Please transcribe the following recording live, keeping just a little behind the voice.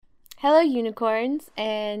Hello, unicorns,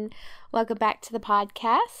 and welcome back to the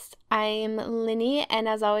podcast. I'm Linny, and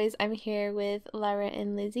as always, I'm here with Laura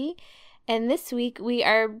and Lizzie. And this week, we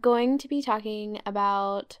are going to be talking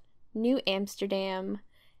about New Amsterdam,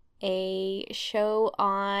 a show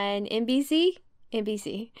on NBC.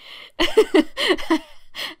 NBC.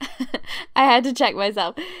 I had to check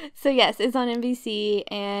myself. So yes, it's on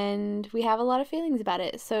NBC, and we have a lot of feelings about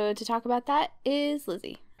it. So to talk about that is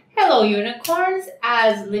Lizzie. Hello, unicorns.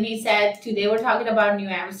 As Linny said, today we're talking about New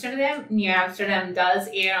Amsterdam. New Amsterdam does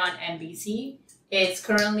air on NBC. It's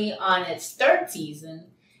currently on its third season.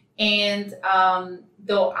 And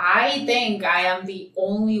though I think I am the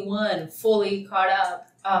only one fully caught up,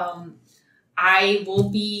 I will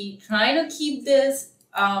be trying to keep this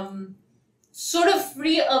sort of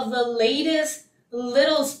free of the latest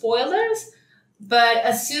little spoilers. But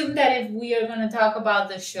assume that if we are going to talk about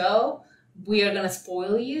the show, we are going to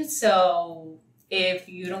spoil you. So if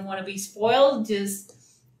you don't want to be spoiled, just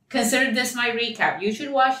consider this my recap. You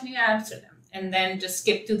should watch New Amsterdam and then just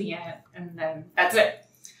skip to the end. And then that's it.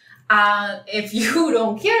 If you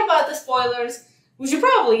don't care about the spoilers, which you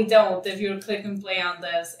probably don't if you're click and play on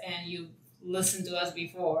this and you listened to us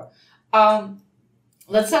before,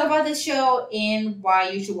 let's talk about this show and why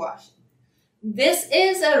you should watch it. This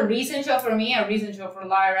is a recent show for me, a recent show for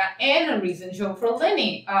Lyra, and a recent show for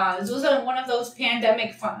Linny. This was one of those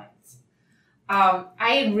pandemic finds.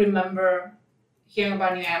 I remember hearing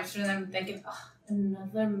about New Amsterdam and thinking, oh,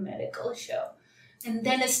 another medical show. And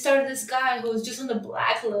then it started this guy who was just on the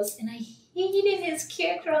blacklist, and I hated his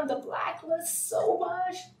character on the blacklist so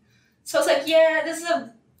much. So I was like, yeah, this is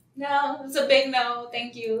a big no,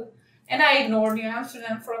 thank you. And I ignored New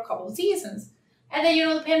Amsterdam for a couple of seasons. And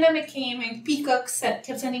then, the pandemic came and Peacock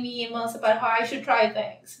kept sending me emails about how I should try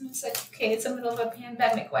things. And it's like, okay, it's the middle of a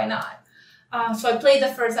pandemic, why not? So I played the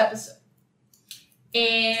first episode.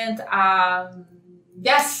 And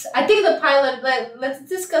yes, I think the pilot, let's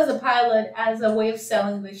discuss the pilot as a way of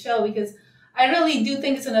selling the show, because I really do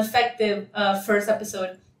think it's an effective first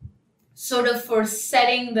episode, sort of for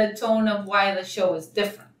setting the tone of why the show is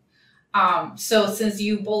different. So since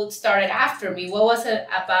you both started after me, what was it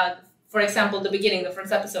about? For example, the beginning, the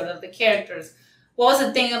first episode of the characters. What was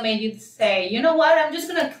the thing that made you say, you know what, I'm just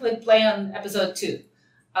going to click play on episode 2?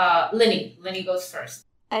 Linny goes first.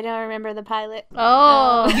 I don't remember the pilot.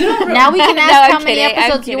 Oh, now we can ask how many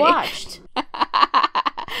episodes you watched. No,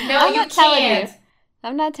 I'm not telling you.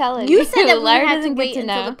 I'm not telling you. You said that we Laura had to doesn't wait get to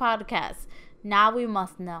until know. the podcast. Now we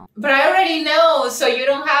must know. But I already know, so you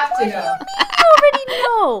don't have to know. You already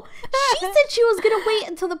know. She said she was going to wait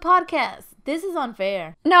until the podcast. This is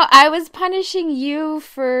unfair. No, I was punishing you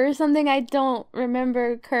for something I don't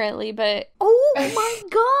remember currently, but... Oh my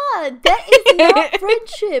god! That is not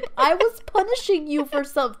friendship. I was punishing you for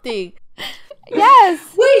something.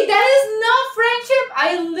 Yes! Wait, that is not friendship?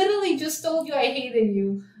 I literally just told you I hated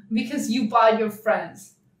you because you bought your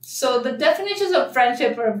friends. So the definitions of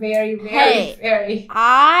friendship are very, very, very...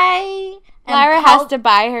 Lyra has to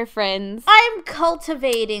buy her friends. I'm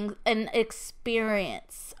cultivating an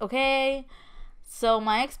experience, okay? So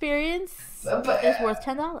my experience is worth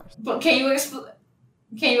 $10. But can you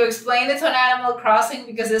explain it on Animal Crossing?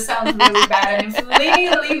 Because it sounds really bad. And if Linny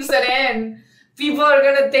leaves it in, people are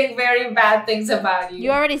going to think very bad things about you.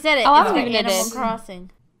 You already said it. Oh, it's I'm leaving it Animal in.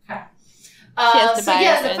 Crossing. Okay.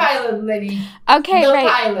 The pilot, Linny. Okay, the right.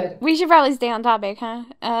 Pilot. We should probably stay on topic, huh?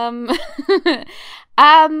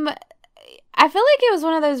 I feel like it was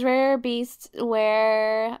one of those rare beasts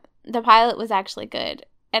where the pilot was actually good.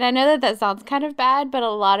 And I know that sounds kind of bad, but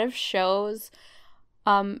a lot of shows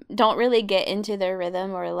don't really get into their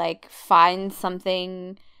rhythm or like find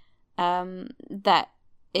something that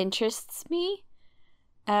interests me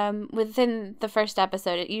within the first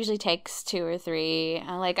episode. It usually takes 2 or 3.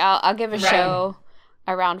 I'll give a show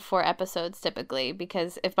around 4 episodes typically,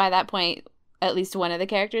 because if by that point at least one of the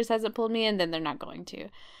characters hasn't pulled me in, then they're not going to.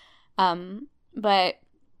 But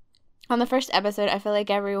on the first episode, I feel like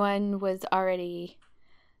everyone was already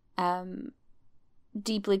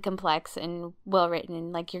deeply complex and well written,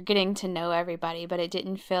 and like you're getting to know everybody, but it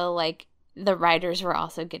didn't feel like the writers were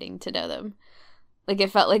also getting to know them. Like it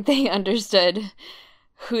felt like they understood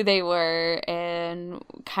who they were and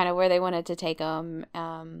kind of where they wanted to take them.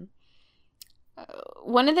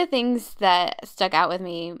 One of the things that stuck out with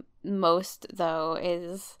me most, though,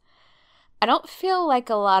 is I don't feel like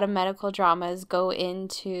a lot of medical dramas go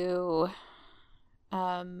into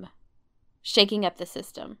shaking up the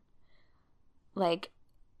system. Like,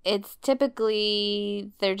 it's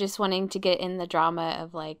typically they're just wanting to get in the drama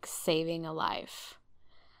of, like, saving a life.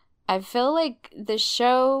 I feel like the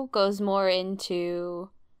show goes more into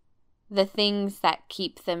the things that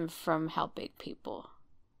keep them from helping people.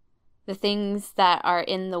 The things that are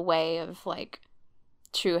in the way of, like,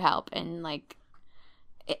 true help. And, like,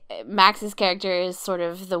 Max's character is sort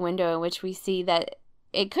of the window in which we see that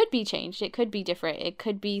it could be changed. It could be different. It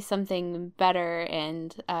could be something better.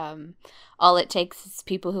 And all it takes is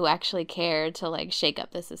people who actually care to, like, shake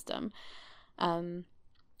up the system.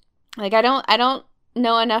 Like, I don't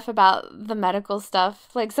know enough about the medical stuff.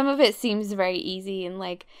 Like, some of it seems very easy, and,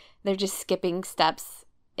 like, they're just skipping steps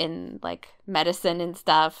in, like, medicine and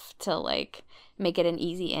stuff to, like, make it an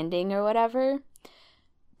easy ending or whatever.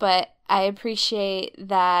 But I appreciate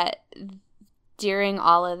that during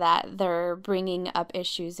all of that, they're bringing up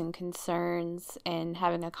issues and concerns and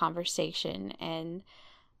having a conversation. And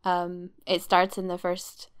it starts in the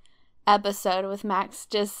first episode with Max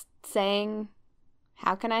just saying,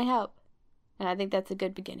 "How can I help?" And I think that's a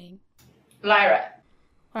good beginning. Lyra.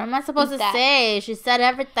 What am I supposed to say? She said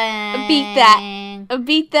everything.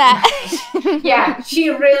 Beat that. Yeah, she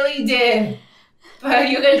really did. But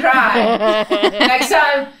you can try. Next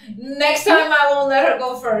time I won't let her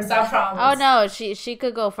go first, I promise. Oh no, she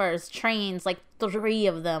could go first. Trains, like 3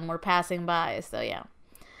 of them were passing by, so yeah.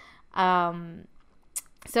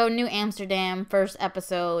 So New Amsterdam, first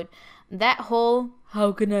episode. That whole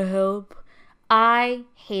 "how can I help?" I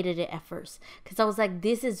hated it at first because I was like,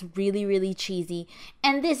 this is really, really cheesy,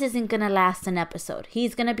 and this isn't gonna last an episode.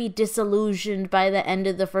 He's gonna be disillusioned by the end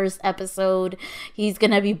of the first episode. He's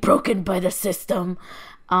gonna be broken by the system.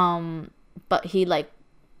 But he, like,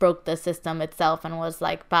 broke the system itself and was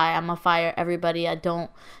like, bye, I'm gonna fire everybody I don't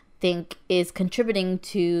think is contributing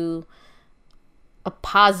to a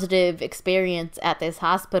positive experience at this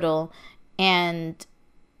hospital. And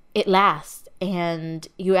it lasts. And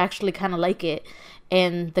you actually kind of like it.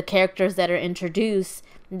 And the characters that are introduced,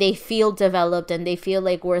 they feel developed and they feel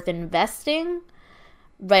like worth investing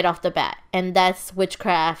right off the bat. And that's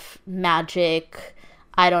witchcraft, magic,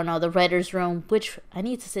 I don't know, the writer's room, which I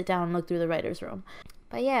need to sit down and look through the writer's room.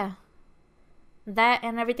 But yeah, that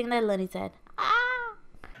and everything that Lenny said.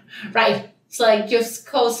 Right. It's like just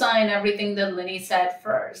co-sign everything that Lenny said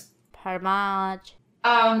first. Pretty much.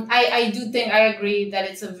 I do think I agree that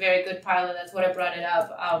it's a very good pilot. That's what I brought it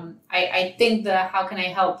up. I think the "how can I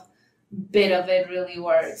help" bit of it really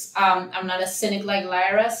works. I'm not a cynic like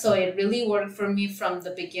Lyra, so it really worked for me from the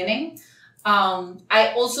beginning.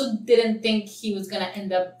 I also didn't think he was gonna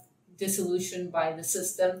end up disillusioned by the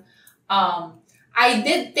system. I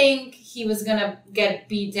did think he was gonna get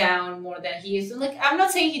beat down more than he is. Like, I'm not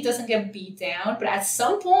saying he doesn't get beat down, but at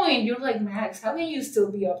some point you're like, Max, how can you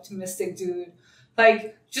still be optimistic, dude?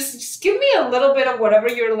 Like, just give me a little bit of whatever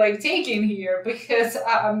you're, like, taking here, because,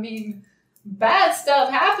 I mean, bad stuff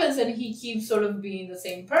happens and he keeps sort of being the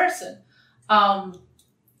same person.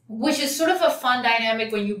 Which is sort of a fun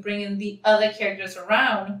dynamic when you bring in the other characters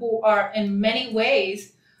around who are in many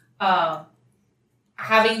ways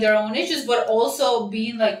having their own issues, but also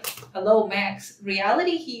being like, hello, Max,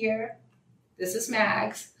 reality here. This is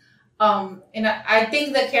Max. And I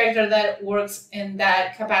think the character that works in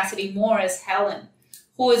that capacity more is Helen,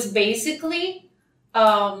 who is basically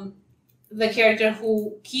the character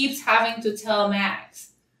who keeps having to tell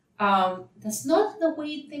Max, that's not the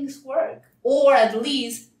way things work. Or at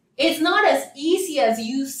least, it's not as easy as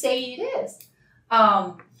you say it is.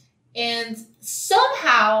 And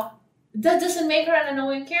somehow, that doesn't make her an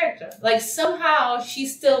annoying character. Like, somehow she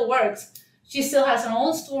still works. She still has her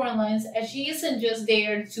own storylines, and she isn't just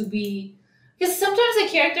there to be... Because sometimes a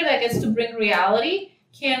character that gets to bring reality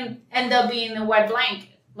can end up being a wet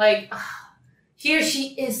blanket. Like, here she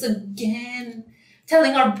is again,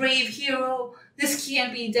 telling our brave hero, this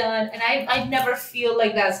can't be done. And I never feel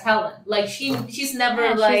like that's Helen. Like, she's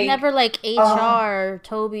never like... She's never like HR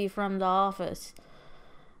Toby from The Office.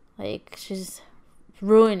 Like, she's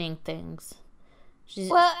ruining things.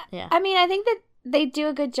 Yeah. I mean, I think that they do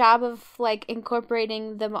a good job of, like,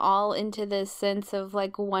 incorporating them all into this sense of,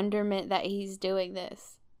 like, wonderment that he's doing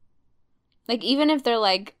this. Like, even if they're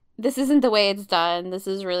like, this isn't the way it's done, this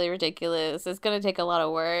is really ridiculous, it's gonna take a lot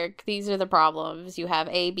of work, these are the problems, you have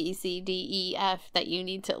A, B, C, D, E, F that you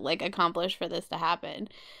need to, like, accomplish for this to happen.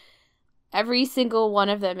 Every single one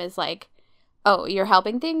of them is like, oh, you're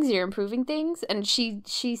helping things, you're improving things, and she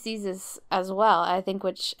sees this as well, I think,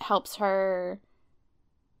 which helps her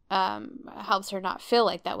not feel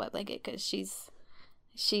like that wet blanket, because she's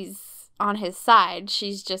on his side.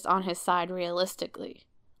 She's just on his side realistically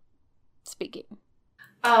speaking.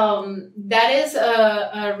 That is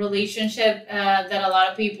a relationship that a lot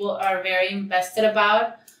of people are very invested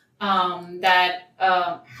about, that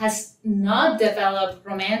has not developed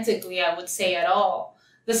romantically, I would say, at all.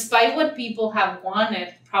 despite what people have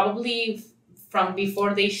wanted, probably from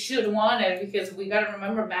before they should want it, because we got to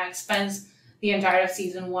remember Max spends the entire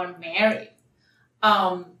season one married.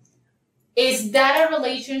 Um, is that a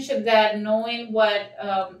relationship that, knowing what,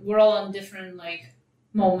 we're all on different like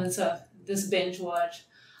moments of this binge watch,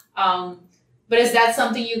 but is that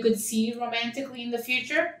something you could see romantically in the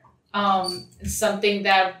future? Something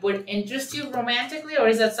that would interest you romantically, or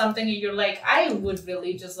is that something you're like, I would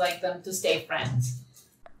really just like them to stay friends?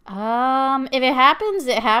 If it happens,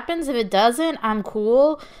 it happens. If it doesn't, I'm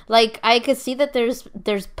cool. Like, I could see that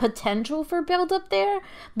there's potential for build up there,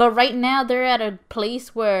 but right now they're at a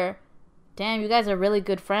place where, damn, you guys are really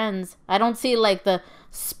good friends. I don't see like the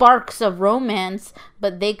sparks of romance,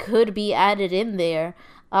 but they could be added in there.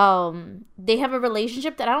 They have a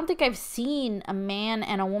relationship that I don't think I've seen a man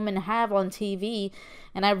and a woman have on TV,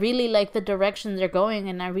 and I really like the direction they're going,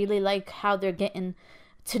 and I really like how they're getting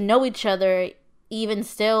to know each other even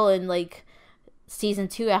still in like season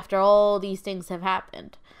 2 after all these things have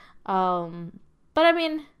happened. But I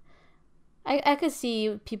mean, I could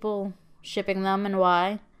see people shipping them, and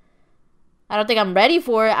why. I don't think I'm ready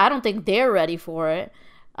for it. I don't think they're ready for it.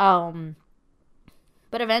 But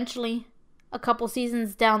eventually, a couple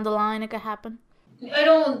seasons down the line, it could happen. I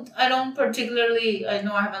don't particularly, I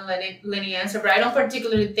know I haven't let Lenny answer, but I don't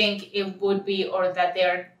particularly think it would be, or that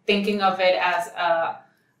they're thinking of it as,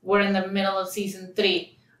 we're in the middle of season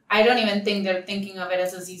 3. I don't even think they're thinking of it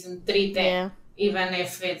as a season 3 thing. Yeah. Even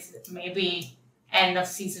if it's maybe end of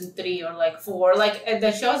season 3 or like 4. Like,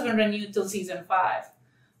 the show's been renewed till season 5.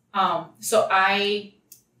 So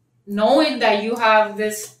knowing that you have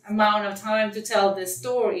this amount of time to tell this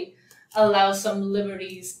story allows some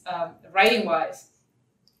liberties, writing wise,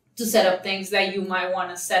 to set up things that you might want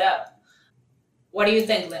to set up. What do you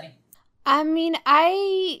think, Lenny? I mean,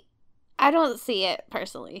 I don't see it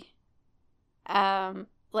personally.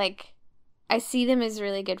 Like, I see them as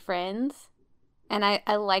really good friends, and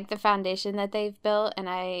I like the foundation that they've built, and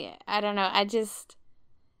I don't know, I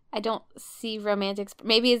don't see romantic.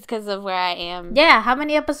 Maybe it's because of where I am. Yeah, how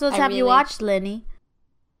many episodes have you watched, Lenny?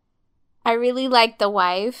 I really like the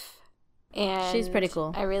wife, and she's pretty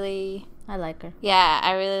cool. I like her. Yeah,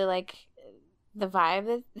 I really like the vibe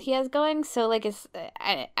that he has going. So like,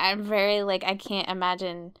 I'm very like, I can't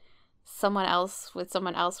imagine someone else with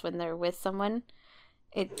someone else when they're with someone.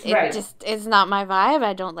 It right. Just is not my vibe.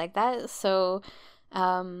 I don't like that. So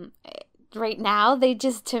right now they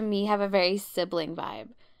just, to me, have a very sibling vibe,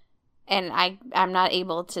 and I'm not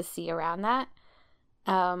able to see around that.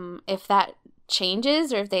 If that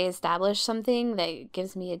changes, or if they establish something that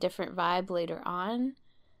gives me a different vibe later on,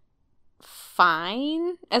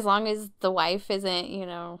 fine, as long as the wife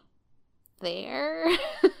isn't, there.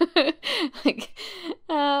 Like,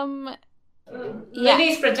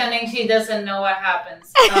 Liddy's pretending she doesn't know what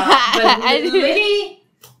happens. But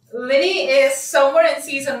Liddy is somewhere in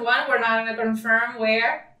season 1. We're not going to confirm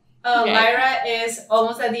where. Okay. Lyra is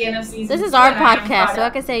almost at the end of season 2. This is our podcast, so I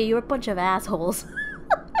can say you're a bunch of assholes.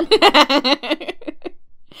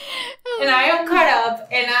 And I am caught up,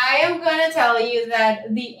 and I am going to tell you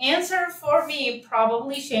that the answer for me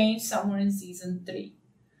probably changed somewhere in season 3.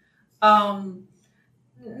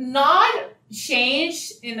 Not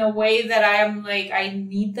changed in a way that I am like, I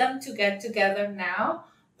need them to get together now,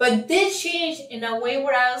 but did change in a way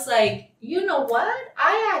where I was like, you know what?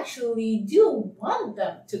 I actually do want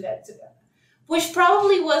them to get together. Which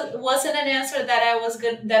probably wasn't an answer that I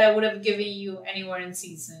would have given you anywhere in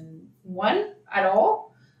season 1 at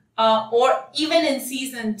all. Or even in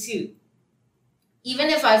season 2. Even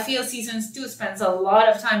if I feel season 2 spends a lot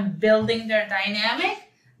of time building their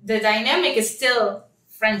dynamic, the dynamic is still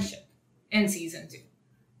friendship in season 2.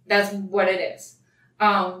 That's what it is.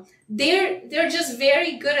 They're just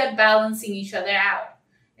very good at balancing each other out.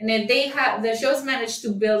 And then the show's managed to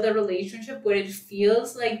build a relationship where it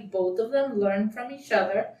feels like both of them learn from each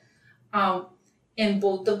other, and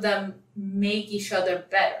both of them make each other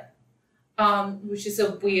better. Which is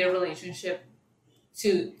a weird relationship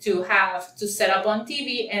to have to set up on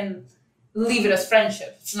TV and leave it as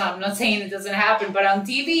friendship. I'm not saying it doesn't happen, but on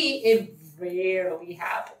TV it rarely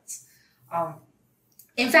happens.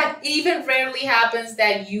 In fact, it even rarely happens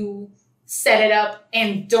that you set it up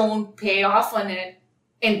and don't pay off on it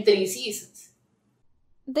in 3 seasons.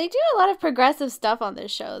 They do a lot of progressive stuff on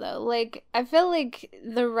this show, though. Like, I feel like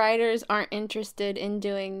the writers aren't interested in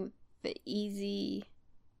doing the easy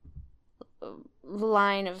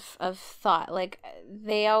line of thought. Like,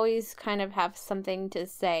 they always kind of have something to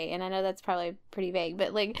say, and I know that's probably pretty vague,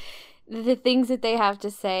 but like, the things that they have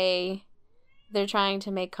to say, they're trying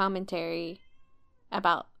to make commentary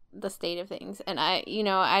about the state of things. And I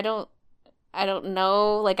don't I don't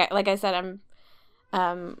know. Like I said,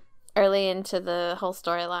 I'm early into the whole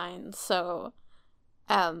storyline, so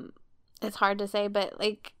it's hard to say, but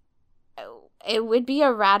like it would be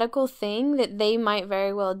a radical thing that they might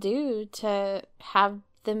very well do to have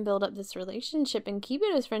them build up this relationship and keep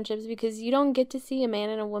it as friendships, because you don't get to see a man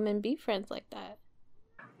and a woman be friends like that.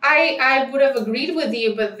 I would have agreed with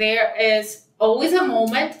you, but there is always a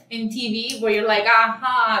moment in TV where you're like,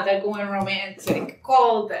 aha, they're going romantic,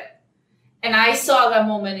 called it. And I saw that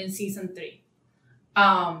moment in season 3.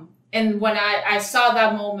 And when I saw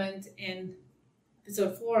that moment in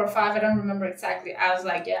episode 4 or 5, I don't remember exactly, I was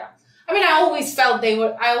like, yeah. I mean, I always felt they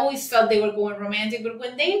were going romantic, but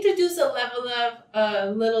when they introduce a level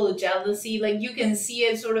of little jealousy, like you can see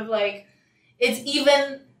it sort of like, it's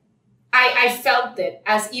even, I felt it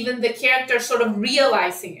as even the character sort of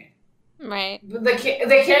realizing it. Right. But the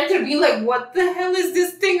character being like, what the hell is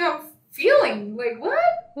this thing I'm feeling? Like, what?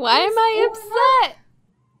 Why am I upset?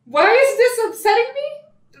 Why is this upsetting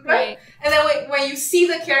me? Right. And then when you see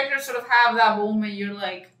the character sort of have that moment, you're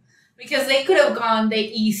like, because they could have gone the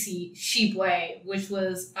easy, sheep way, which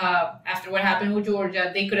was after what happened with Georgia,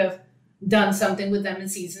 they could have done something with them in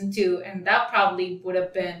season 2, and that probably would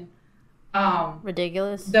have been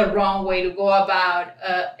ridiculous, the wrong way to go about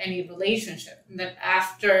any relationship. And then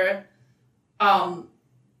after, gotta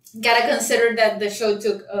consider that the show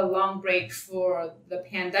took a long break for the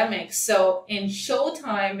pandemic. So in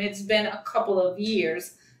Showtime, it's been a couple of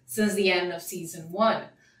years since the end of season 1.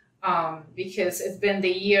 Because it's been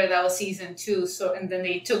the year that was season 2. So, and then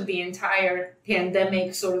they took the entire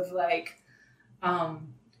pandemic sort of like,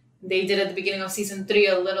 they did at the beginning of season 3,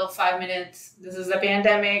 a little 5 minutes. This is the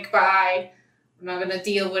pandemic. Bye. We're not going to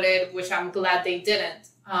deal with it, which I'm glad they didn't.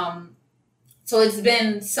 So it's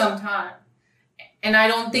been some time. And I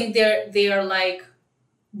don't think they are like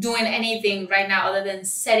doing anything right now other than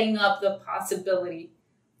setting up the possibility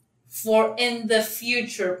for in the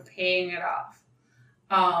future paying it off.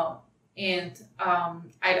 I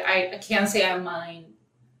can't say I mind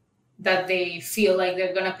that they feel like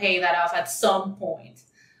they're going to pay that off at some point.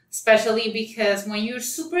 Especially because when you're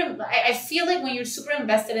I feel like when you're super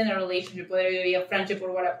invested in a relationship, whether it be a friendship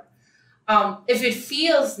or whatever, if it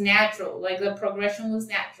feels natural, like the progression was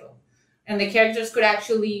natural, and the characters could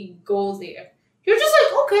actually go there, you're just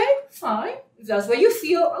like, okay, fine. If that's what you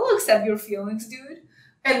feel, I'll accept your feelings, dude.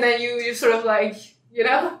 And then you sort of like, you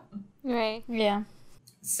know? Right. Yeah.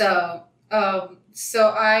 So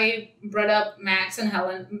I brought up Max and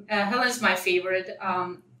Helen. Helen's my favorite.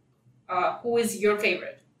 Who is your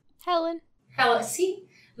favorite? Helen. See,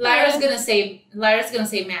 Lyra's gonna say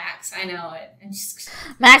Max. I know it. And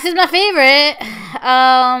Max is my favorite.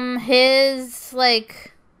 His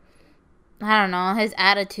like, I don't know, his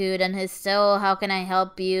attitude and his still, how can I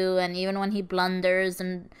help you? And even when he blunders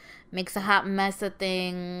and makes a hot mess of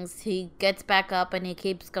things, he gets back up and he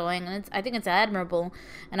keeps going, and I think it's admirable.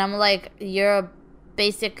 And I'm like, you're a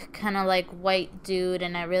basic kind of like white dude,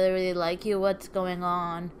 and I really, really like you. What's going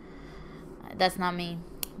on? That's not me,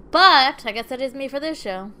 but I guess that is me for this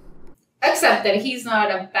show. Except that he's not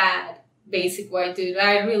a bad basic white dude.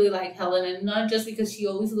 I really like Helen, and not just because she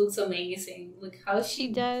always looks amazing. Like how she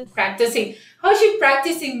does practicing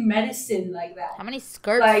medicine like that. How many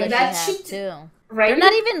skirts like does she have too? Right? They're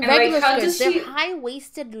not even regular like, skirts. They're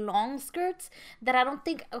high-waisted long skirts that I don't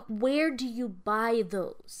think... Where do you buy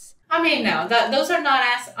those? I mean, no. Those are not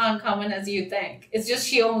as uncommon as you think. It's just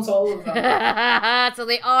she owns all of them. So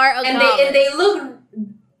they are uncommon. And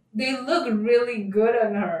they look really good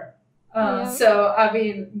on her. So, I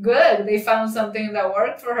mean, good. They found something that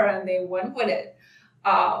worked for her and they went with it.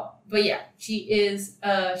 But yeah, she's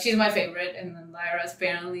my favorite. And then Lyra's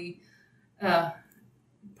apparently...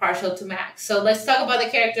 partial to Max. So let's talk about the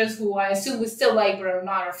characters who I assume we still like but are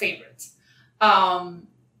not our favorites.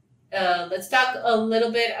 Let's talk a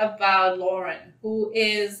little bit about Lauren, who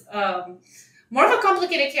is more of a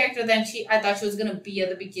complicated character than I thought she was going to be at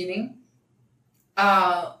the beginning.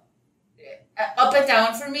 Up and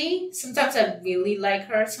down for me. Sometimes I really like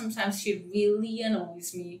her. Sometimes she really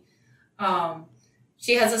annoys me.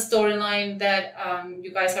 She has a storyline that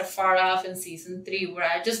you guys are far off in season 3 where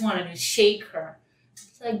I just wanted to shake her.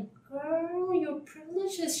 It's like, girl, your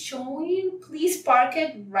privilege is showing. Please park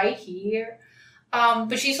it right here.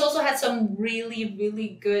 But she's also had some really,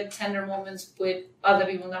 really good tender moments with other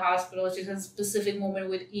people in the hospital. She has a specific moment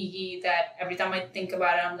with Iggy that every time I think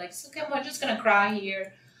about it, I'm like, okay, I'm just going to cry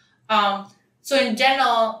here. So in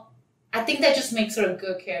general, I think that just makes her a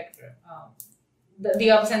good character.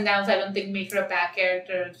 The ups and downs, I don't think make her a bad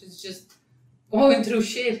character. She's just going through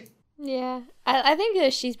shit. Yeah, I think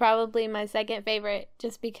that she's probably my second favorite,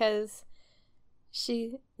 just because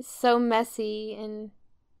She's so messy and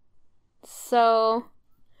so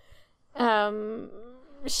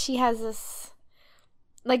she has this,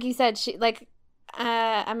 like you said, she like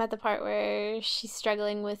I'm at the part where she's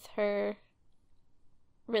struggling with her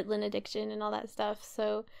Ritalin addiction and all that stuff.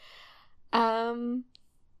 So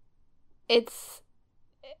it's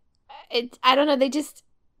I don't know,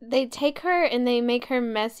 they take her and they make her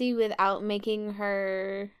messy without making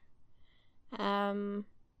her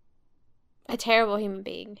a terrible human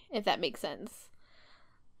being, if that makes sense.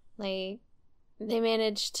 Like, they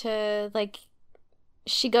manage to, like,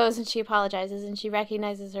 she goes and she apologizes and she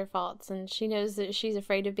recognizes her faults and she knows that she's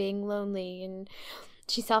afraid of being lonely, and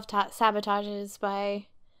she self-sabotages by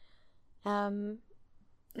what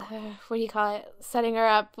do you call it, setting her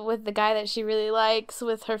up with the guy that she really likes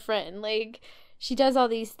with her friend. Like, she does all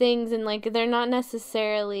these things, and like, they're not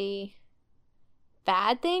necessarily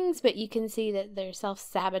bad things, but you can see that they're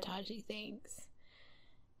self-sabotaging things,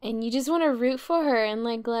 and you just want to root for her and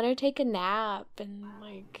like let her take a nap and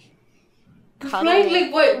like cuddle.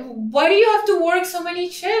 Right, like, why do you have to work so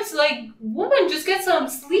many shifts? Like, woman, just get some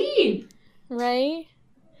sleep. Right?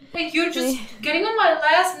 Like, you're just getting on my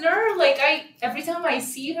last nerve. Like, every time I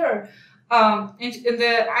see her, and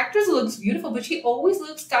the actress looks beautiful, but she always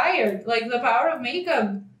looks tired. Like, the power of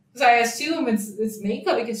makeup. So I assume it's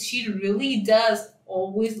makeup, because she really does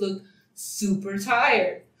always look super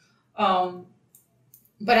tired.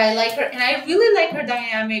 But I like her, and I really like her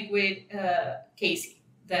dynamic with Casey,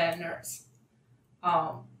 the nurse,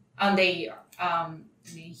 on the ER. I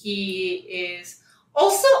mean, he is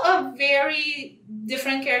also a very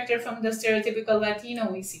different character from the stereotypical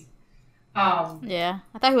Latino we see. Yeah,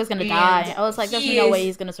 I thought he was gonna die. I was like, there's no way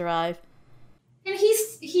he's gonna survive. And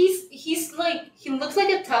he's like, he looks like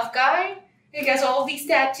a tough guy. He has all these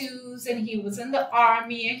tattoos, and he was in the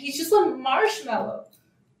army, and he's just a marshmallow.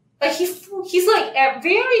 Like, he's like,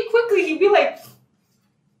 very quickly he'd be like,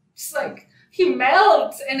 just like, he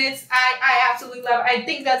melts, and I absolutely love it. I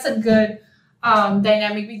think that's a good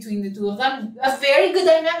dynamic between the two of them. A very good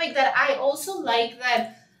dynamic that I also like,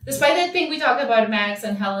 that despite that thing we talked about Max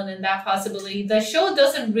and Helen and that possibility, the show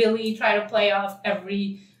doesn't really try to play off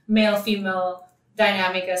every male-female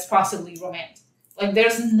dynamic as possibly romantic. Like,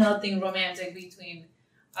 there's nothing romantic between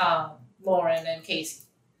Lauren and Casey.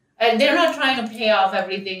 And they're not trying to pay off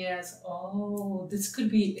everything as, oh, this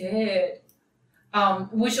could be it.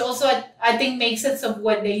 Which also, I think, makes sense of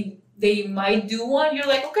what they might do one. You're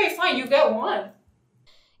like, okay, fine, you get one.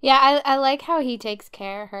 Yeah, I like how he takes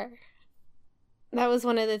care of her. That was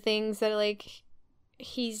one of the things that, like,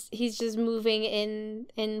 he's just moving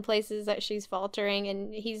in places that she's faltering,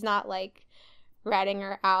 and he's not, like, ratting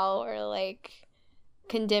her out or, like,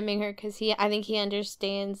 condemning her, because I think he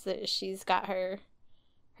understands that she's got her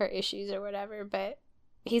issues or whatever, but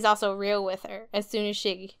he's also real with her. As soon as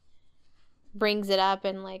she brings it up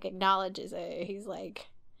and like acknowledges it, he's like,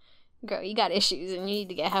 girl, you got issues and you need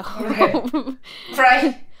to get help.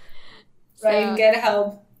 Right. So, Get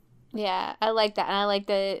help. Yeah, I like that. And I like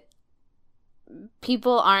that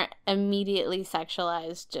people aren't immediately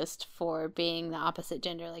sexualized just for being the opposite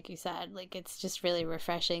gender, like you said. Like, it's just really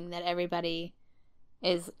refreshing that everybody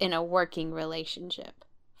is in a working relationship.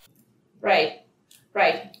 Right.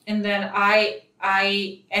 And then I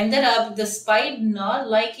ended up, despite not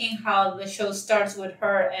liking how the show starts with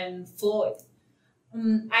her and Floyd,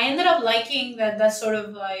 I ended up liking that sort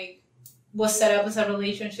of like was set up as a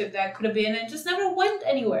relationship that could have been and just never went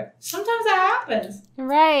anywhere. Sometimes that happens.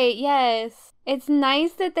 Right, yes. It's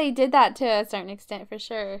nice that they did that to a certain extent, for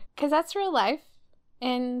sure. Because that's real life.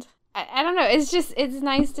 And I don't know, it's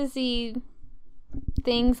nice to see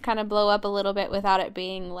things kind of blow up a little bit without it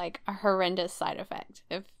being like a horrendous side effect,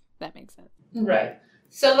 if that makes sense. Right.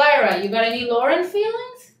 So, Lyra, you got any Lauren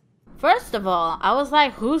feelings? First of all, I was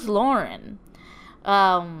like, who's Lauren?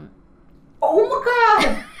 Oh my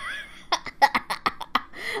god!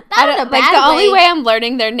 The only way I'm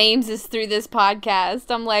learning their names is through this podcast.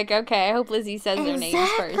 I'm like, okay, I hope Lizzie says their names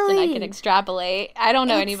first and I can extrapolate. I don't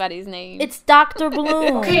know anybody's name. It's Dr.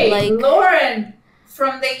 Bloom. Okay, like, Lauren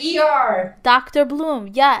from the ER. Dr. Bloom,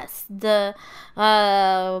 yes.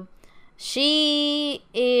 She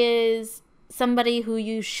is somebody who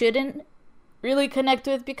you shouldn't really connect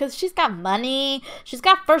with because she's got money, she's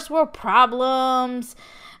got first world problems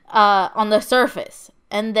on the surface.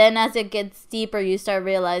 And then as it gets deeper, you start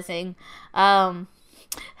realizing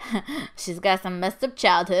she's got some messed up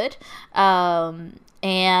childhood.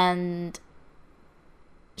 And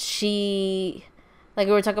she, like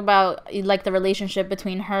we were talking about, like the relationship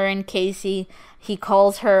between her and Casey. He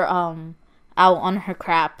calls her out on her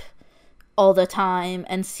crap all the time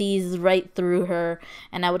and sees right through her,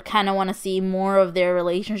 and I would kind of want to see more of their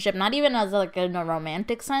relationship, not even as like in a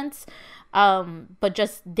romantic sense, but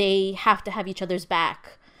just they have to have each other's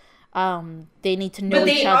back. They need to know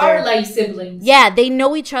each other. But they are like siblings. Yeah, they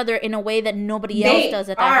know each other in a way that nobody else does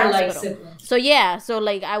at that hospital. Like siblings. So yeah, so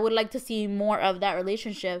like I would like to see more of that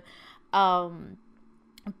relationship.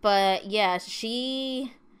 But yeah,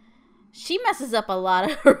 she messes up a lot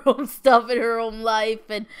of her own stuff in her own life,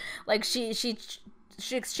 and like she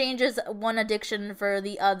exchanges one addiction for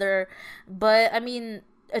the other. But I mean,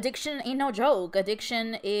 addiction ain't no joke.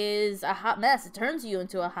 Addiction is a hot mess. It turns you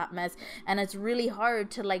into a hot mess, and it's really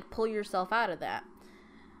hard to like pull yourself out of that.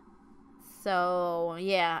 So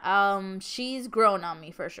yeah, she's grown on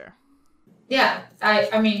me for sure. Yeah,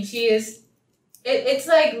 I mean, she is. It's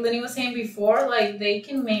like Lenny was saying before. Like they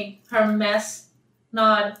can make her mess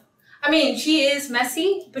not. I mean, she is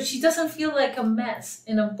messy, but she doesn't feel like a mess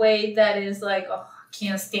in a way that is like, oh, I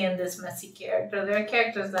can't stand this messy character. There are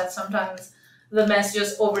characters that sometimes the mess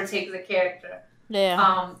just overtakes the character.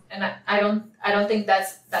 Yeah. And I don't think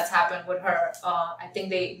that's happened with her. I think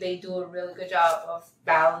they do a really good job of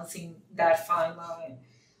balancing that fine line.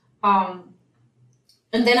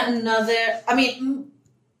 And then another, I mean,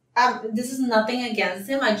 this is nothing against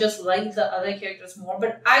him. I just like the other characters more.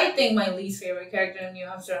 But I think my least favorite character in New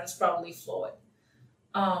Amsterdam is probably Floyd.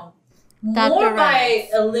 More by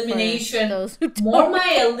elimination. More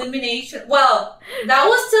by elimination. Well, that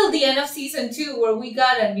was till the end of season 2 where we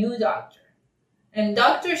got a new doctor. And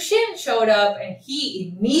Dr. Shin showed up and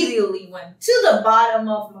he immediately went to the bottom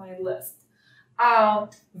of my list.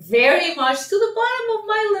 Very much to the bottom of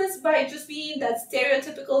my list by just being that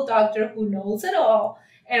stereotypical doctor who knows it all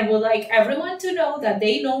and would like everyone to know that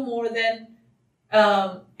they know more than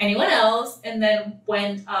anyone else. And then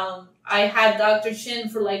when I had Dr. Shin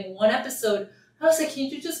for like one episode, I was like, can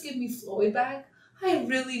you just give me Floyd back? I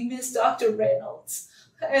really miss Dr. Reynolds.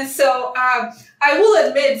 And so I will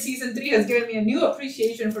admit season 3 has given me a new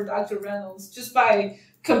appreciation for Dr. Reynolds just by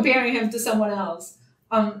comparing him to someone else.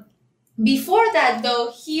 Before that,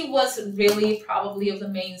 though, he was really probably of the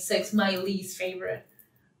main 6 my least favorite.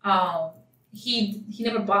 He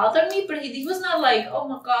never bothered me, but he was not like, oh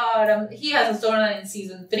my god. He has a storyline in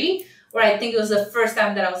season 3 where I think it was the first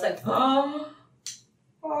time that I was like, oh,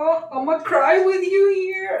 I'm gonna cry with you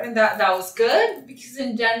here, and that was good because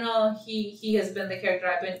in general he has been the character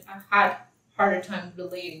I've had harder time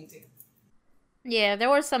relating to. Yeah, there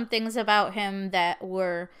were some things about him that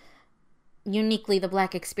were uniquely the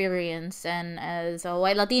Black experience, and as a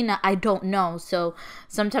white Latina, I don't know. So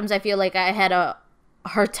sometimes I feel like I had a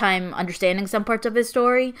hard time understanding some parts of his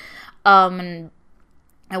story, and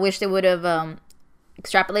I wish they would have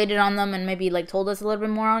extrapolated on them and maybe like told us a little bit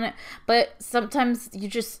more on it. But sometimes you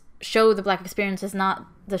just show the Black experience. Is not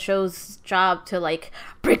the show's job to like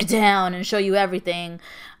break it down and show you everything.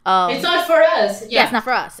 It's not for us. Yeah, it's not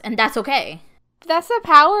for us, and that's okay. That's the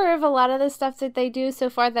power of a lot of the stuff that they do so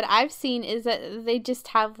far that I've seen, is that they just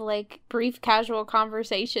have like brief casual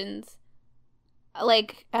conversations,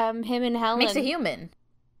 like him and Helen. Makes it human.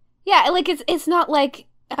 Yeah, like it's not like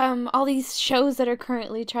all these shows that are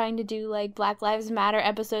currently trying to do like Black Lives Matter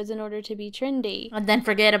episodes in order to be trendy. And then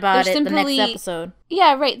forget about it the next episode.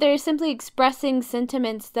 Yeah, right. They're simply expressing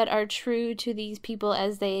sentiments that are true to these people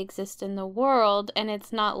as they exist in the world. And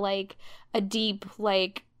it's not like a deep,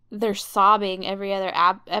 like, they're sobbing every other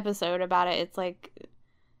episode about it. It's like,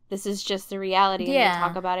 this is just the reality. And they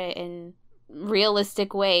talk about it in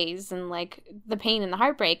realistic ways and like the pain and the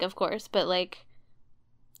heartbreak, of course, but like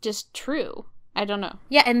just true. I don't know.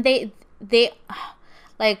 Yeah, and they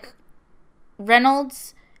like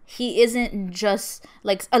Reynolds, he isn't just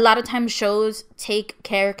like, a lot of times shows take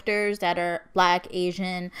characters that are Black,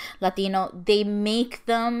 Asian, Latino, they make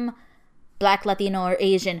them Black, Latino, or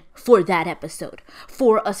Asian for that episode,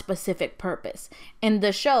 for a specific purpose. In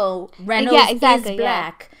the show, Reynolds is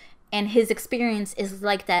Black, and his experience is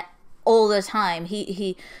like that all the time.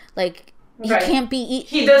 He like, he can't be...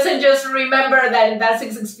 He doesn't just remember that that's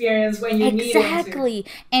his experience when you need him to. Exactly.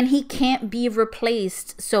 And he can't be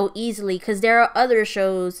replaced so easily, because there are other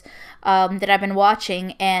shows that I've been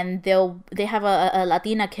watching, and they have a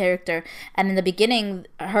Latina character, and in the beginning,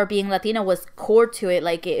 her being Latina was core to it,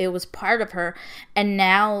 like it was part of her, and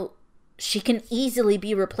now she can easily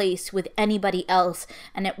be replaced with anybody else,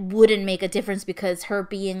 and it wouldn't make a difference because her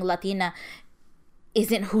being Latina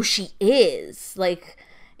isn't who she is. Like...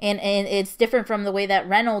 And it's different from the way that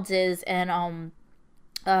Reynolds is and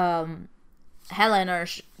Helen or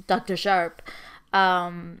Dr. Sharp.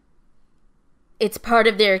 It's part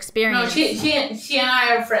of their experience. No, she and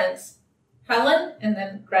I are friends. Helen and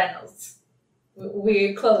then Reynolds.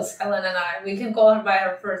 We're close, Helen and I. We can call her by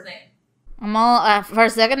her first name. I'm all for a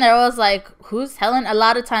second there. I was like, "Who's Helen?" A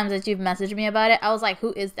lot of times that you've messaged me about it, I was like,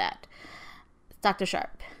 "Who is that?" It's Dr.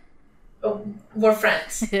 Sharp. Oh, we're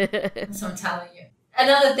friends. That's what I'm telling you.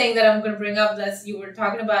 Another thing that I'm going to bring up that you were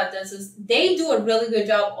talking about this is they do a really good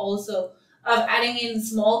job also of adding in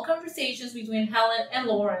small conversations between Helen and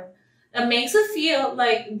Lauren that makes it feel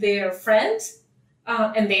like they're friends,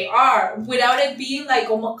 and they are, without it being like,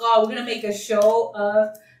 oh my god, we're going to make a show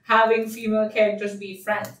of having female characters be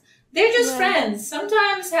friends. They're just friends.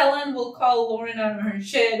 Sometimes Helen will call Lauren on her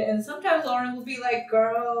shit, and sometimes Lauren will be like,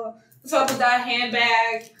 girl, what's up with that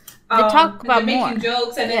handbag? They talk about they're more. making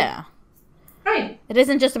jokes and right. It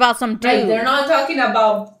isn't just about some dude. Right. They're not talking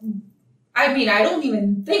about. I mean, I don't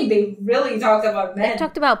even think they really talked about men. They've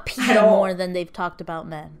talked about pee more than they've talked about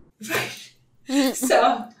men. Right.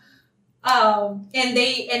 So, and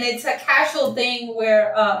it's a casual thing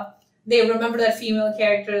where they remember that female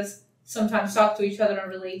characters sometimes talk to each other and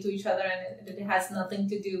relate to each other, and it has nothing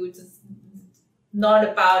to do. It's not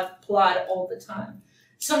about plot all the time.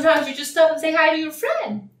 Sometimes you just stop and say hi to your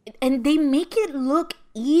friend. And they make it look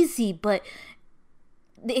easy, but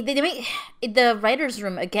they make the writer's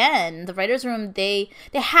room, again, they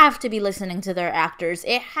have to be listening to their actors.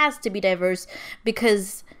 It has to be diverse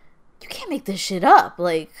because you can't make this shit up.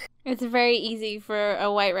 Like, it's very easy for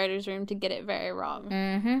a white writer's room to get it very wrong.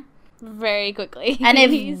 Mm-hmm. Very quickly. And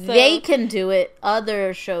if they can do it,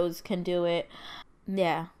 other shows can do it.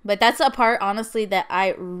 Yeah. But that's a part, honestly, that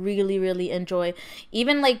I really, really enjoy.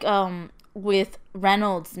 Even, like, with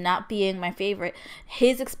Reynolds not being my favorite,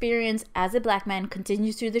 his experience as a black man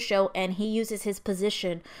continues through the show, and he uses his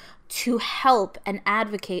position to help and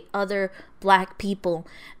advocate other black people.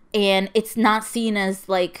 And it's not seen as,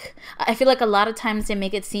 like, I feel like a lot of times they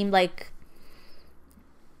make it seem like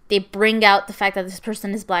they bring out the fact that this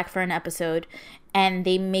person is black for an episode, and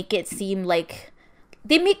they make it seem like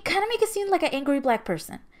kind of make it seem like an angry black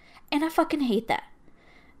person. And I fucking hate that.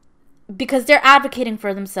 Because they're advocating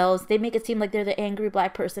for themselves. They make it seem like they're the angry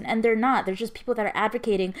black person, and they're not. They're just people that are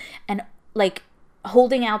advocating and, like,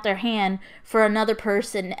 holding out their hand for another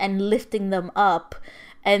person and lifting them up.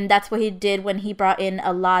 And that's what he did when he brought in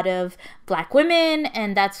a lot of black women,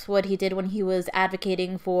 and that's what he did when he was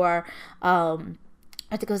advocating for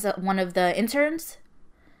I think it was one of the interns.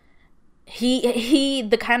 He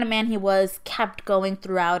the kind of man he was, kept going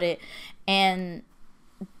throughout it. And,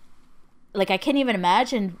 like, I can't even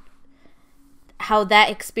imagine how that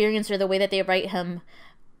experience or the way that they write him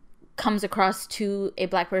comes across to a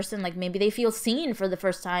black person. Like, maybe they feel seen for the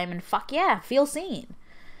first time, and fuck yeah, feel seen.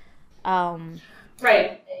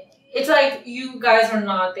 Right. It's like you guys are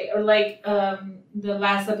not there. Or like the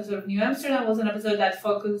last episode of New Amsterdam was an episode that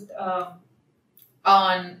focused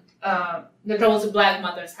on the troubles black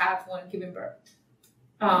mothers have when giving birth,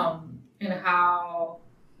 and how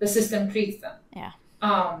the system treats them. Yeah.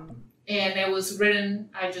 And it was written,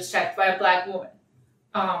 I just checked, by a black woman.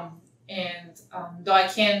 Though I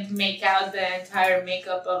can't make out the entire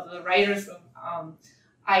makeup of the writer's room,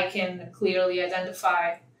 I can clearly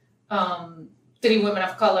identify 3 women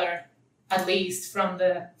of color, at least, from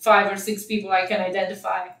the 5 or 6 people I can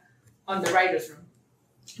identify on the writer's room.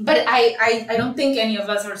 But I don't think any of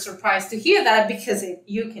us are surprised to hear that, because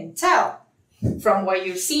you can tell from what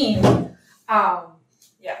you're seeing.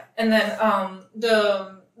 Yeah. And then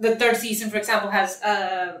the 3rd season, for example, has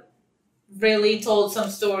really told some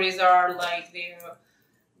stories that are like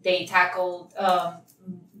they tackled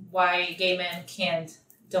why gay men can't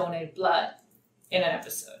donate blood in an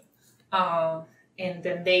episode. And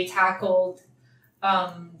then they tackled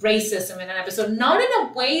racism in an episode, not in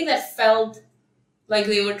a way that felt like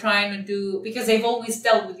they were trying to do, because they've always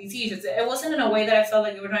dealt with these issues. It wasn't in a way that I felt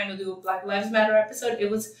like they were trying to do a Black Lives Matter episode. It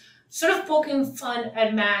was sort of poking fun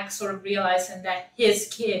at Max, sort of realizing that his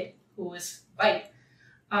kid, who was white,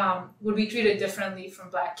 would be treated differently from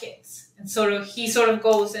black kids. And he sort of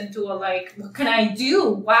goes into a, like, what can I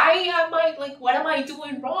do? What am I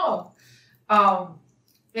doing wrong?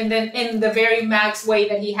 And then in the very Max way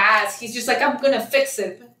that he has, he's just like, I'm going to fix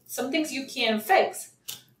it. But some things you can't fix.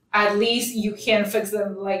 At least you can fix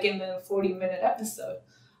them, like, in the 40-minute episode.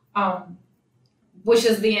 Which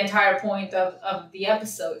is the entire point of the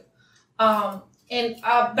episode. But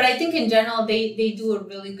I think in general, they do a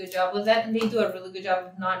really good job with that. And they do a really good job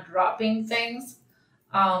of not dropping things.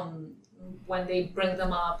 When they bring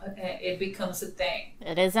them up, it becomes a thing.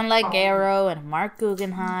 It isn't like Arrow and Mark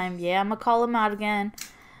Guggenheim. Yeah, I'm going to call him out again.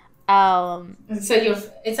 So it's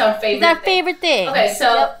our favorite It's our favorite thing. Okay,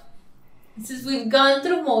 so since we've gone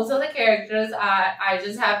through most of the characters, I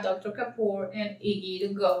just have Dr. Kapoor and Iggy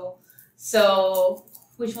to go. So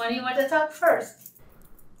Which one do you want to talk first?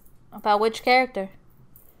 About which character?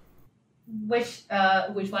 Which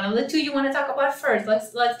one of the two you want to talk about first?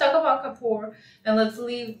 Let's talk about Kapoor, and let's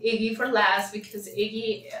leave Iggy for last, because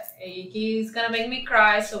Iggy is gonna make me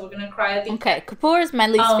cry, so we're gonna cry at the Okay, end. Kapoor is my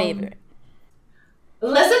least favorite.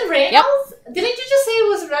 Leslie Reynolds? Yep. Didn't you just say it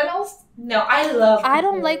was Reynolds? No, I love Kapoor. I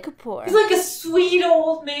don't like Kapoor. He's like a sweet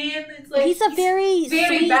old man. It's like he's a very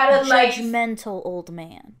sweet, bad at judgmental life. Old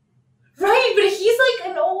man. Right, but he's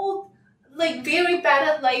like an old, like very bad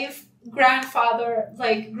at life grandfather,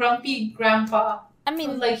 like grumpy grandpa. I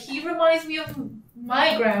mean, like he reminds me of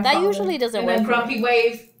my grandfather. That usually doesn't work. In a grumpy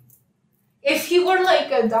way. If he were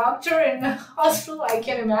like a doctor in a hospital, I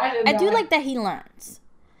can imagine. I do like that he learns.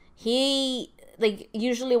 He, like,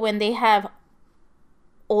 usually when they have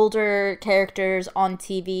older characters on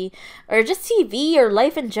TV, or just TV or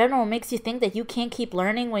life in general, makes you think that you can't keep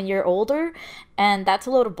learning when you're older, and that's a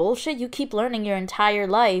load of bullshit. You keep learning your entire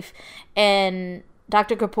life. And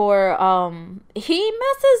Dr. Kapoor, he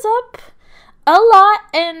messes up a lot,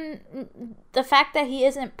 and the fact that he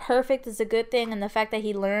isn't perfect is a good thing, and the fact that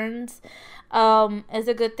he learns is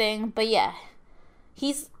a good thing. But yeah,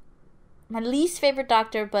 he's my least favorite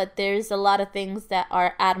doctor, but there's a lot of things that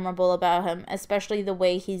are admirable about him, especially the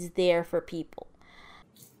way he's there for people.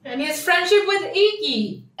 And his friendship with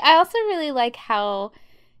Iggy. I also really like how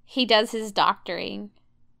he does his doctoring.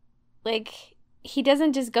 Like, he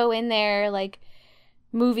doesn't just go in there, like,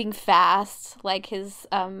 moving fast, like his,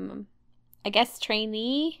 I guess,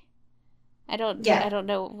 trainee. I don't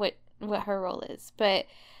know what her role is, but,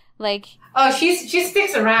 like... Oh, she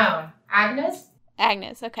sticks around. Agnes,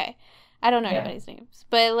 okay. I don't know anybody's names.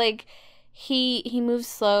 But, like, he moves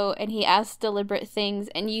slow, and he asks deliberate things,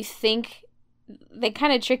 and you think... They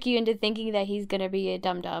kind of trick you into thinking that he's going to be a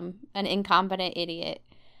dum-dum, an incompetent idiot.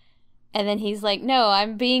 And then he's like, no,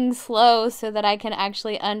 I'm being slow so that I can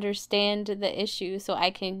actually understand the issue, so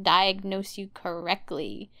I can diagnose you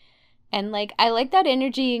correctly. And, like, I like that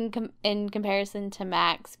energy in comparison to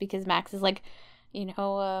Max, because Max is, like, you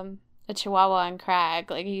know, a chihuahua on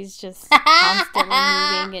crack. Like, he's just constantly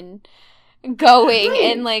moving and going.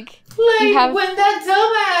 Right. And, like when that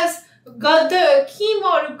dumbass got the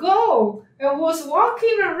chemo to go and was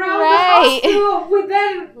walking around the hospital with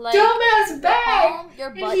that dumbass bag.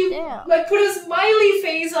 And he like put a smiley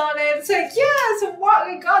face on it. It's like, yes,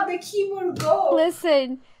 I got the chemo to go.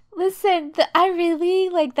 Listen, I really,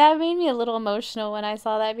 like, that made me a little emotional when I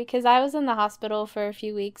saw that, because I was in the hospital for a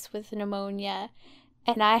few weeks with pneumonia,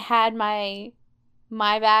 and I had my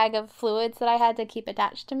bag of fluids that I had to keep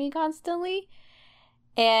attached to me constantly,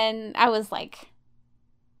 and I was, like,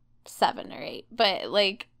 7 or 8, but,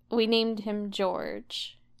 like, we named him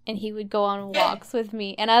George, and he would go on walks with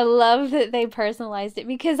me, and I love that they personalized it,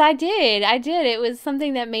 because I did. It was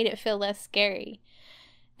something that made it feel less scary,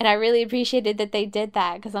 and I really appreciated that they did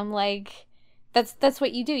that, because I'm like, that's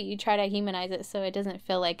what you do. You try to humanize it so it doesn't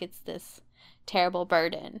feel like it's this terrible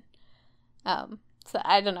burden. So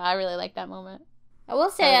I don't know, I really like that moment. I will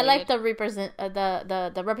say I like the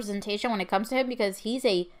representation when it comes to him, because he's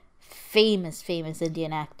a famous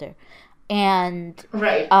Indian actor, and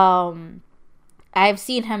I've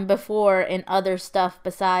seen him before in other stuff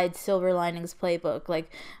besides Silver Linings Playbook, like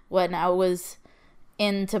when I was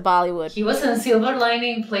into Bollywood. He was in Silver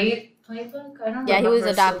Lining Playbook? I don't remember. Yeah, he was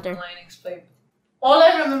a doctor. Silver Linings Playbook. All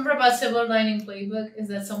I remember about Silver Lining Playbook is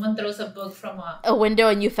that someone throws a book from a window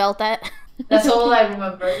and you felt that. That's all I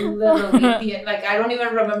remember. Literally, I don't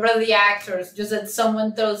even remember the actors. Just that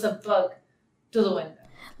someone throws a book to the window.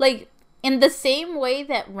 Like, in the same way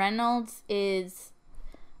that Reynolds is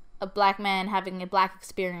a black man having a black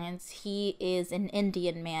experience, he is an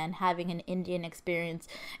Indian man having an Indian experience,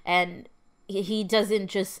 and he doesn't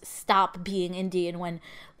just stop being Indian when,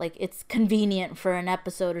 like, it's convenient for an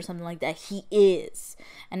episode or something like that. He is,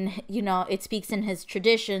 and, you know, it speaks in his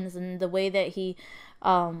traditions and the way that he,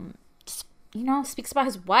 speaks about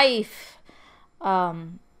his wife,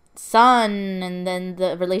 son, and then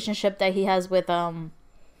the relationship that he has with,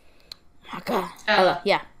 Ella.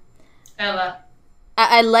 Yeah. Ella.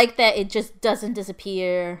 I like that it just doesn't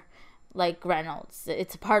disappear like Reynolds.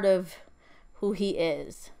 It's a part of who he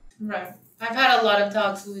is. Right. I've had a lot of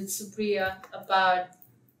talks with Supriya about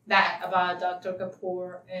Dr.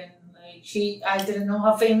 Kapoor, and I didn't know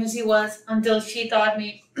how famous he was until she taught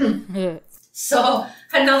me. So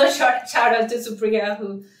another shout out to Supriya,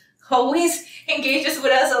 who always engages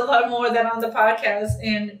with us a lot more than on the podcast,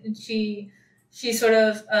 and she sort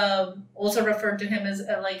of also referred to him as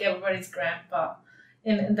like everybody's grandpa,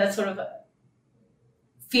 and that sort of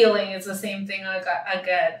feeling is the same thing I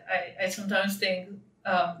get. I sometimes think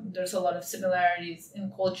there's a lot of similarities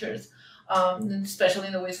in cultures especially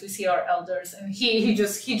in the ways we see our elders. And he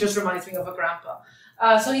just reminds me of a grandpa.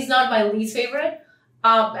 So he's not my least favorite.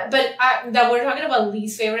 That we're talking about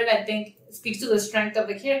least favorite, I think speaks to the strength of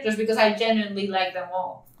the characters because I genuinely like them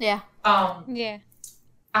all. Yeah. Yeah.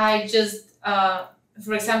 I just,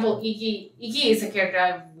 for example, Iggy is a character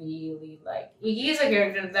I really like. Iggy is a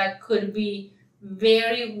character that could be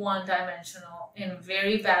very one-dimensional and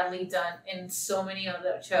very badly done in so many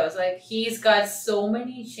other shows. Like, he's got so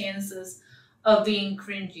many chances of being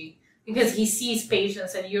cringy because he sees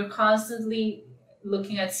patients and you're constantly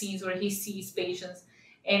looking at scenes where he sees patients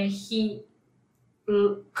and he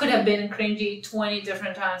could have been cringy 20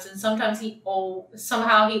 different times, and sometimes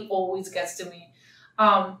somehow he always gets to me.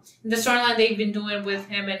 The storyline they've been doing with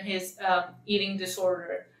him and his eating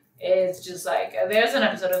disorder is just like, there's an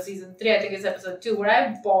episode of season 3, I think it's episode 2, where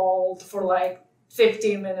I bawled for like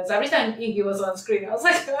 15 minutes every time Iggy was on screen. I was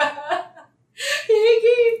like,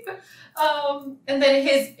 Iggy. And then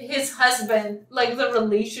his husband, like the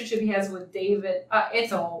relationship he has with David,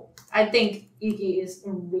 I think Iggy is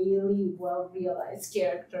a really well realized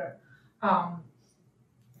character. And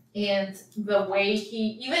the way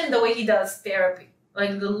he does therapy,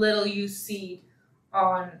 like the little you see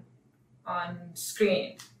on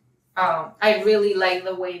screen, I really like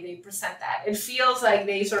the way they present that. It feels like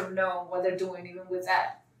they sort of know what they're doing even with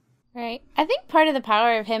that. Right. I think part of the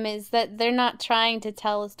power of him is that they're not trying to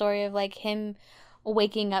tell a story of like him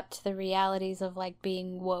waking up to the realities of like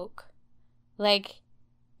being woke. Like,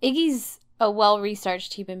 Iggy's a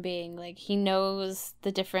well-researched human being. Like, he knows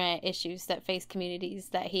the different issues that face communities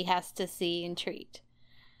that he has to see and treat.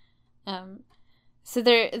 So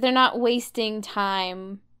they're not wasting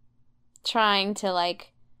time trying to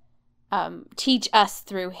like teach us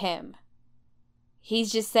through him.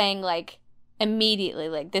 He's just saying like immediately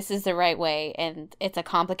like this is the right way, and it's a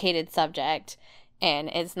complicated subject and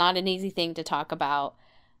it's not an easy thing to talk about,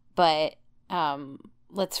 but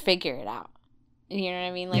let's figure it out. You know what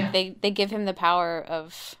I mean? Like, yeah. They give him the power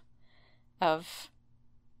of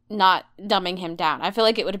not dumbing him down. I feel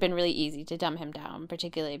like it would have been really easy to dumb him down,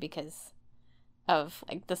 particularly because of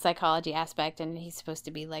like the psychology aspect, and he's supposed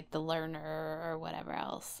to be like the learner or whatever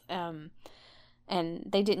else. And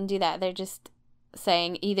they didn't do that. They're just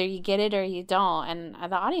saying either you get it or you don't, and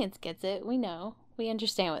the audience gets it. We know. We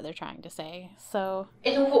understand what they're trying to say. So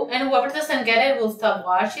and whoever doesn't get it will stop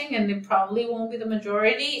watching, and it probably won't be the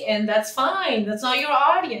majority, and that's fine. That's not your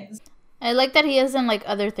audience. I like that he isn't like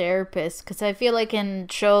other therapists, because I feel like in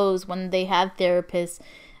shows when they have therapists,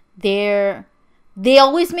 they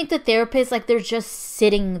always make the therapist like they're just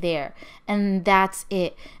sitting there and that's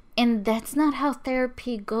it. And that's not how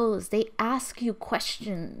therapy goes. They ask you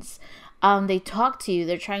questions. They talk to you.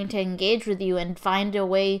 They're trying to engage with you and find a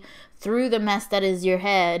way through the mess that is your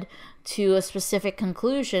head to a specific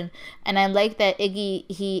conclusion. And I like that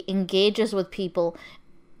Iggy, he engages with people,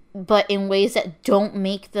 but in ways that don't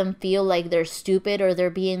make them feel like they're stupid or they're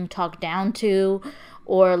being talked down to,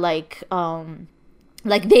 or like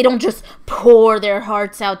they don't just pour their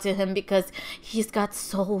hearts out to him because he's got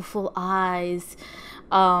soulful eyes.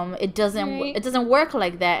 It doesn't work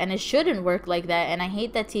like that, and it shouldn't work like that. And I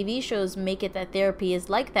hate that TV shows make it that therapy is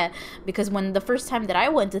like that, because when the first time that I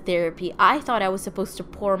went to therapy, I thought I was supposed to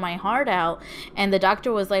pour my heart out, and the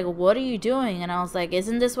doctor was like, "What are you doing?" And I was like,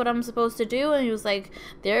 "Isn't this what I'm supposed to do?" And he was like,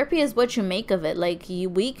 "Therapy is what you make of it. Like,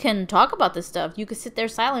 we can talk about this stuff. You could sit there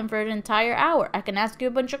silent for an entire hour. I can ask you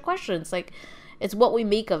a bunch of questions. Like, it's what we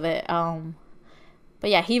make of it." But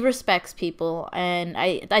yeah, he respects people, and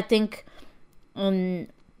I think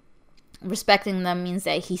respecting them means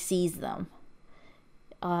that he sees them,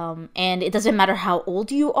 and it doesn't matter how old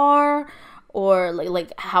you are or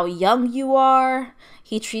like how young you are.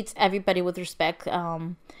 He treats everybody with respect.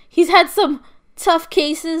 He's had some tough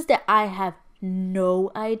cases that I have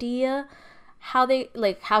no idea how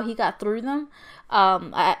he got through them.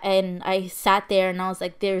 I sat there and I was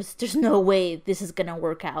like, there's no way this is gonna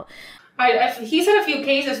work out. He's had a few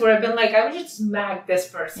cases where I've been like, I would just smack this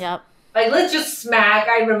person. Yep. Like, let's just smack.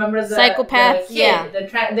 I remember the psychopath. The kid, yeah.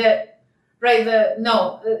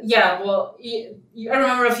 Well, I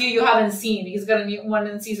remember a few you haven't seen. He's got a one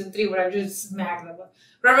in season 3 where I just smacked them.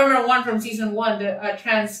 But I remember one from season 1, a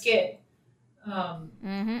trans kid,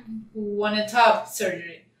 who wanted top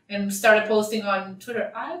surgery and started posting on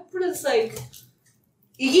Twitter. I was like,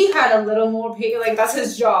 he had a little more pay, like that's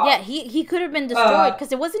his job. Yeah, he could have been destroyed,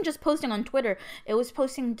 because it wasn't just posting on Twitter. It was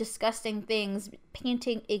posting disgusting things,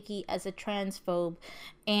 painting Iggy as a transphobe,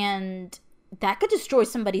 and that could destroy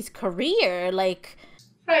somebody's career. Like,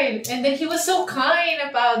 right, and then he was so kind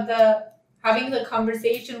about having the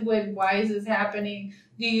conversation with, why is this happening?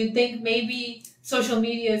 Do you think maybe social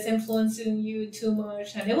media is influencing you too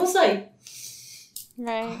much. And it was like,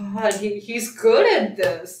 Right. God, he's good at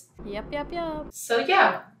this. Yep. So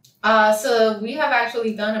yeah. So we have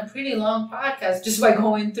actually done a pretty long podcast just by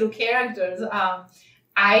going through characters.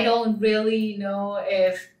 I don't really know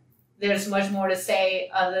if there's much more to say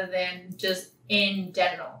other than just in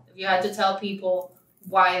general. If you had to tell people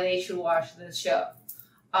why they should watch this show,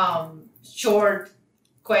 short,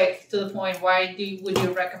 quick, to the point, would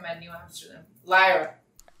you recommend New Amsterdam? Lyra.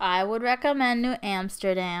 I would recommend New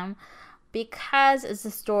Amsterdam because it's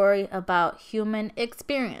a story about human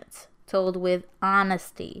experience told with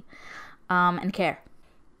honesty and care.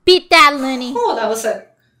 Beat that, Lenny. Oh, that was it.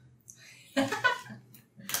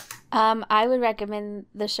 I would recommend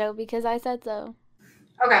the show because I said so.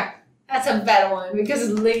 Okay, that's a better one because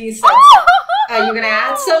Lee said so. Are you gonna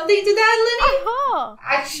add something to that, Lenny?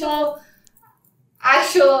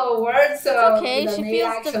 Actual words. So Okay, she feels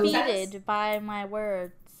actual defeated sense. by my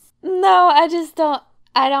words. No, I just don't.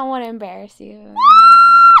 I don't want to embarrass you.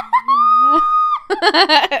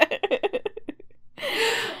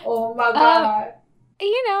 Oh my God.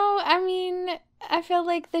 I mean, I feel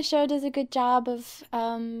like the show does a good job of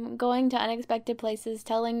going to unexpected places,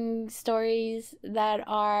 telling stories that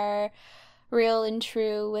are real and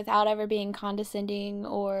true without ever being condescending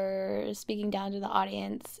or speaking down to the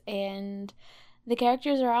audience. And the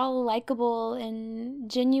characters are all likable and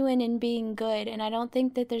genuine in being good. And I don't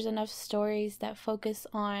think that there's enough stories that focus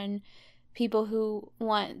on people who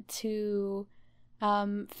want to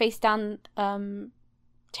face down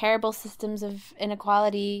terrible systems of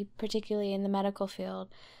inequality, particularly in the medical field.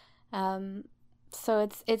 So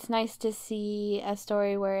it's nice to see a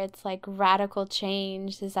story where it's like radical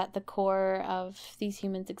change is at the core of these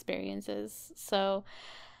humans' experiences. So,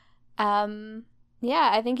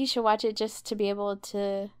 yeah, I think you should watch it just to be able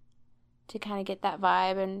to kind of get that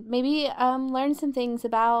vibe and maybe learn some things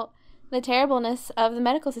about the terribleness of the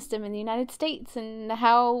medical system in the United States and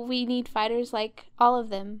how we need fighters like all of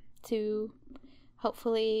them to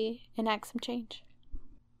hopefully enact some change.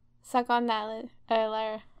 Suck on that,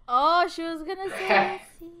 Lyra. Oh, she was gonna say Okay.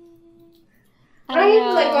 Lizzie.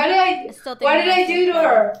 Right? Like, why did I do to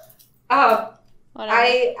her? Whatever.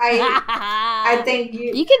 I think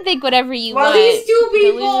you. You can think whatever you Well, want. these two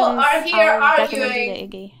people Delusions are here are detrimental to arguing.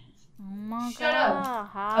 Iggy. Oh my Shut up. God,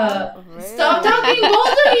 how rude. Stop talking,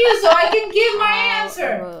 both of you, so I can give my How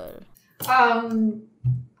answer. rude.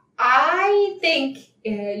 I think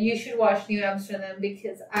you should watch New Amsterdam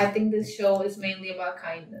because I think this show is mainly about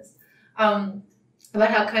kindness. About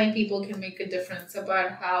how kind people can make a difference,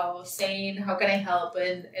 about how saying, how can I help,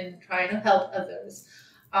 and trying to help others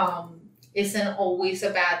isn't always a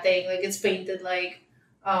bad thing. Like, it's painted like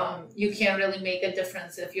you can't really make a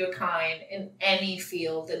difference if you're kind in any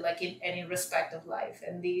field and like in any respect of life.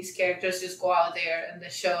 And these characters just go out there, and the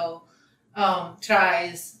show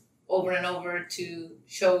tries over and over to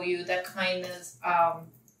show you that kindness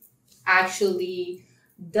actually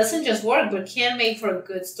doesn't just work, but can make for a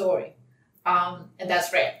good story. And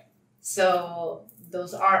that's rare. So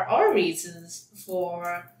those are our reasons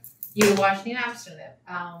for you to watch New Amsterdam.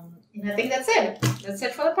 And I think that's it. That's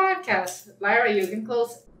it for the podcast. Lyra, you can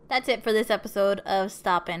close. That's it for this episode of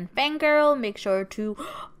Stop and Fangirl. Make sure to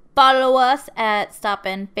follow us at Stop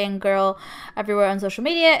and Fangirl everywhere on social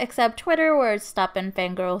media except Twitter, where it's Stop and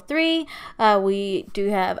Fangirl 3. We do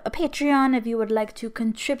have a Patreon if you would like to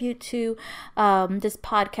contribute to this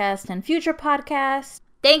podcast and future podcasts.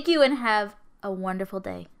 Thank you and have a wonderful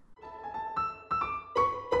day.